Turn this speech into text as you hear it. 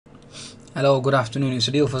Hello, good afternoon. It's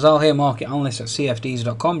Adil Fazal here, market analyst at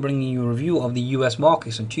CFDs.com, bringing you a review of the US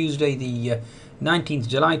markets on Tuesday, the 19th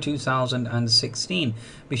July 2016.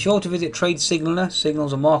 Be sure to visit Trade Signaler,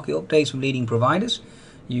 signals and market updates from leading providers.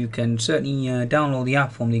 You can certainly download the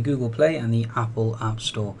app from the Google Play and the Apple App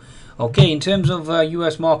Store. Okay, in terms of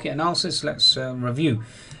US market analysis, let's review.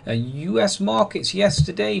 US markets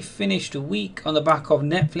yesterday finished a week on the back of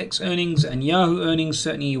Netflix earnings and Yahoo earnings,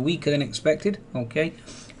 certainly weaker than expected. Okay.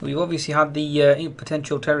 We've obviously had the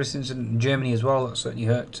potential terrorist incident in Germany as well. That certainly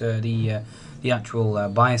hurt the actual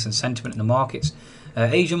bias and sentiment in the markets.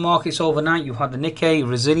 Asian markets overnight, you've had the Nikkei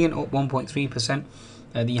resilient, up 1.3%.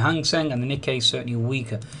 The Hang Seng and the Nikkei certainly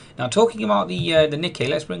weaker. Now, talking about the Nikkei,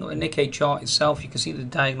 let's bring up the Nikkei chart itself. You can see the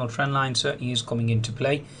diagonal trend line certainly is coming into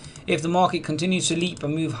play. If the market continues to leap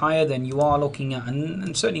and move higher, then you are looking at,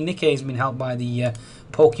 and certainly Nikkei has been helped by the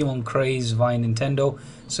Pokemon craze via Nintendo.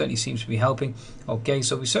 Certainly seems to be helping. Okay,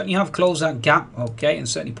 so we certainly have closed that gap, okay, and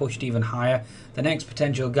certainly pushed even higher. The next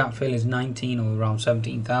potential gap fill is 19 or around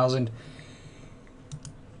 17,000.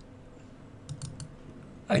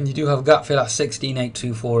 And you do have gap fill at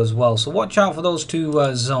 16,824 as well. So watch out for those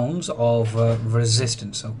two zones of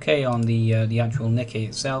resistance, okay, on the actual Nikkei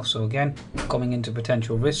itself. So again, coming into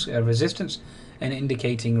potential risk resistance and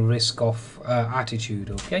indicating risk off attitude,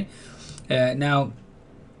 okay. Now,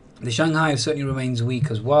 the Shanghai certainly remains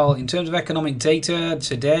weak as well. In terms of economic data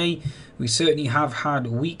today, we certainly have had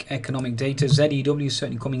weak economic data. ZEW is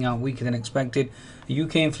certainly coming out weaker than expected.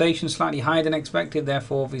 UK inflation slightly higher than expected.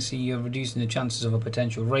 Therefore, obviously, you're reducing the chances of a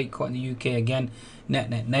potential rate cut in the UK again.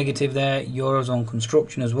 Net negative there. Eurozone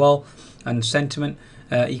construction as well. And sentiment,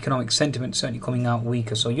 economic sentiment certainly coming out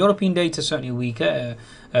weaker. So European data certainly weaker.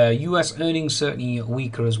 US earnings certainly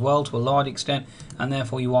weaker as well to a large extent. And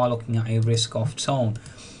therefore, you are looking at a risk-off tone.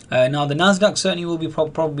 Now, the Nasdaq certainly will be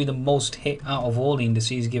probably the most hit out of all the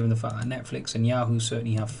indices, given the fact that Netflix and Yahoo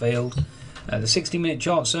certainly have failed. The 60-minute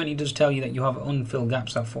chart certainly does tell you that you have unfilled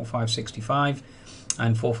gaps at 4565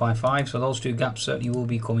 and 455, so those two gaps certainly will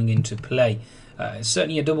be coming into play.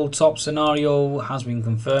 Certainly a double top scenario has been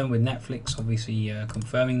confirmed with Netflix, obviously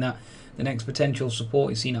confirming that. The next potential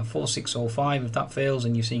support is seen at 4605. If that fails,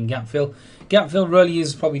 and you're seeing gap fill. Gap fill really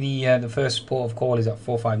is probably the first support of call is at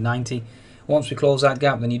 4590. Once we close that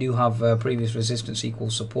gap, then you do have previous resistance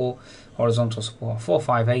equals support, horizontal support at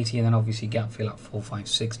 4580, and then obviously gap fill at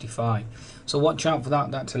 4565. So watch out for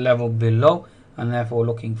that. That's a level below, and therefore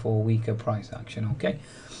looking for weaker price action. Okay.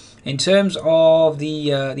 In terms of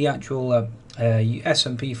the actual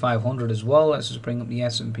S&P 500 as well, let's just bring up the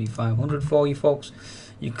S&P 500 for you folks.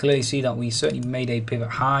 You clearly see that we certainly made a pivot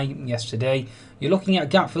high yesterday. You're looking at a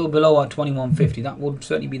gap fill below at 2150. That would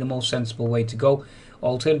certainly be the most sensible way to go.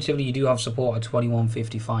 Alternatively, you do have support at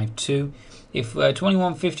 2155 too. If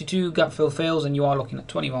 2152 gap fill fails, then you are looking at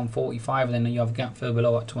 2145, and then you have gap fill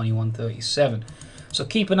below at 2137. So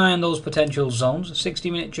keep an eye on those potential zones.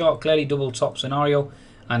 60-minute chart, clearly double top scenario.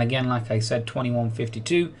 And again, like I said,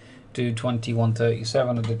 2152 to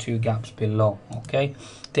 2137 are the two gaps below. Okay.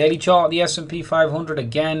 Daily chart, the S&P 500,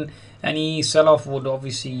 again, any sell-off would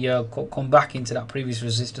obviously come back into that previous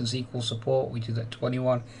resistance equal support, which is at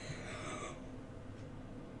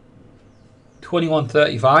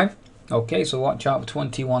 2135. Okay, so watch out for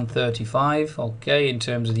 2135. Okay, in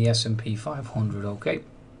terms of the S&P 500. Okay,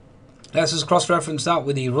 let's just cross-reference that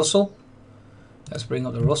with the Russell. Let's bring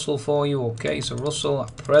up the Russell for you. Okay, so Russell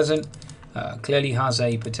at present clearly has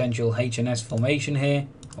a potential H&S formation here.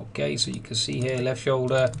 Okay, so you can see here left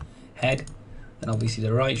shoulder, head, then obviously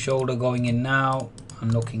the right shoulder going in now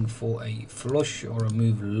and looking for a flush or a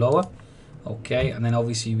move lower. Okay, and then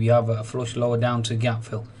obviously we have a flush lower down to gap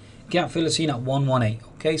fill. Gap fill is seen at 118.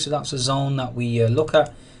 Okay, so that's a zone that we look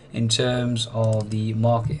at in terms of the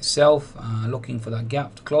market itself. Looking for that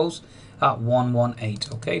gap to close at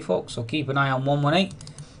 118. Okay, folks, so keep an eye on 118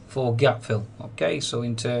 for gap fill. Okay, so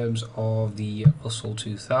in terms of the Russell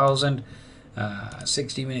 2000,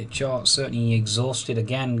 60-minute chart certainly exhausted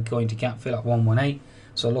again, going to gap fill at 118.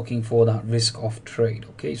 So looking for that risk off trade.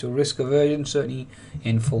 Okay, so risk aversion certainly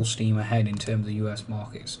in full steam ahead in terms of US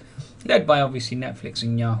markets, led by obviously Netflix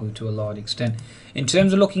and Yahoo to a large extent. In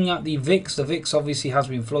terms of looking at the VIX obviously has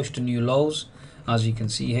been flushed to new lows, as you can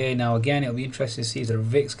see here. Now again, it'll be interesting to see if the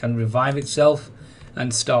VIX can revive itself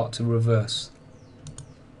and start to reverse.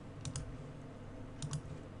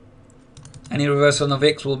 Any reversal on the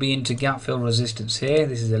VIX will be into gap fill resistance here.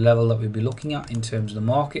 This is the level that we'll be looking at in terms of the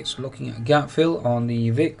markets. Looking at gap fill on the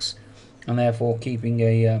VIX, and therefore keeping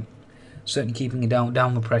a certainly keeping a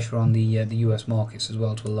downward pressure on the US markets as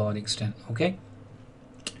well to a large extent. Okay.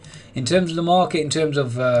 In terms of the market, in terms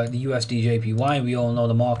of the USD JPY, we all know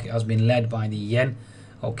the market has been led by the yen.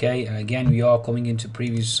 Okay, again, we are coming into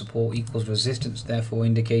previous support equals resistance, therefore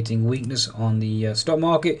indicating weakness on the stock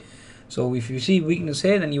market. So if you see weakness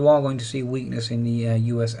here, then you are going to see weakness in the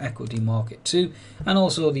US equity market too, and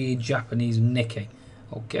also the Japanese Nikkei.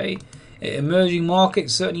 Okay, emerging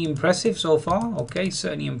markets certainly impressive so far. Okay,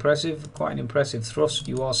 certainly impressive, quite an impressive thrust.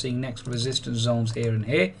 You are seeing next resistance zones here and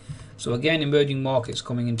here. So again, emerging markets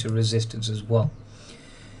coming into resistance as well.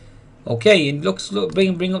 Okay, it looks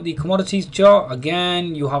bring up the commodities chart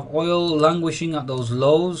again. You have oil languishing at those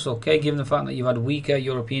lows. Okay, given the fact that you've had weaker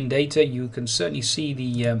European data, you can certainly see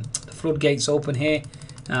the floodgates open here,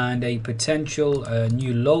 and a potential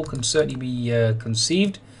new low can certainly be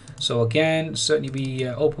conceived. So again, certainly be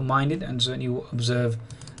open-minded and certainly observe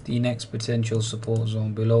the next potential support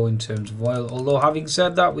zone below in terms of oil. Although having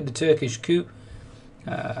said that, with the Turkish coup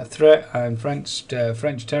threat and French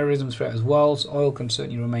terrorism threat as well, so oil can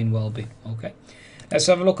certainly remain well big. Okay, let's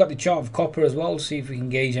have a look at the chart of copper as well to see if we can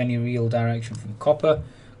gauge any real direction from copper.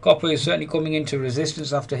 Copper is certainly coming into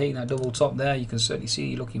resistance after hitting that double top there. You can certainly see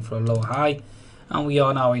you're looking for a lower high, and we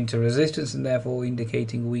are now into resistance and therefore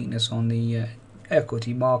indicating weakness on the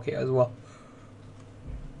equity market as well.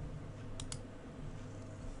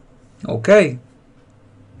 Okay,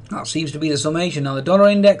 that seems to be the summation. Now the dollar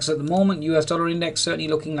index at the moment, US dollar index, certainly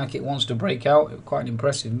looking like it wants to break out. Quite an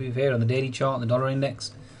impressive move here on the daily chart, the dollar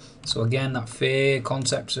index. So again, that fear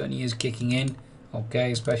concept certainly is kicking in.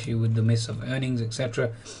 Okay, especially with the miss of earnings,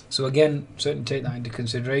 etc. So again, certainly take that into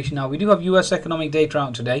consideration. Now we do have US economic data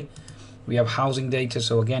out today. We have housing data.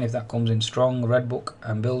 So again, if that comes in strong, red book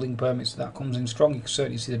and building permits, if that comes in strong, you can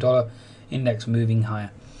certainly see the dollar index moving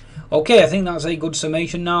higher. Okay, I think that's a good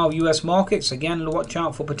summation now of US markets. Again, watch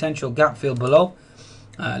out for potential gap fill below.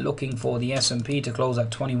 Looking for the S&P to close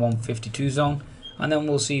at 2152 zone, and then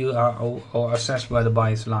we'll see or assess where the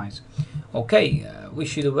bias lies. Okay,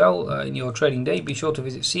 wish you the well in your trading day. Be sure to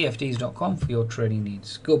visit cfds.com for your trading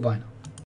needs. Goodbye now.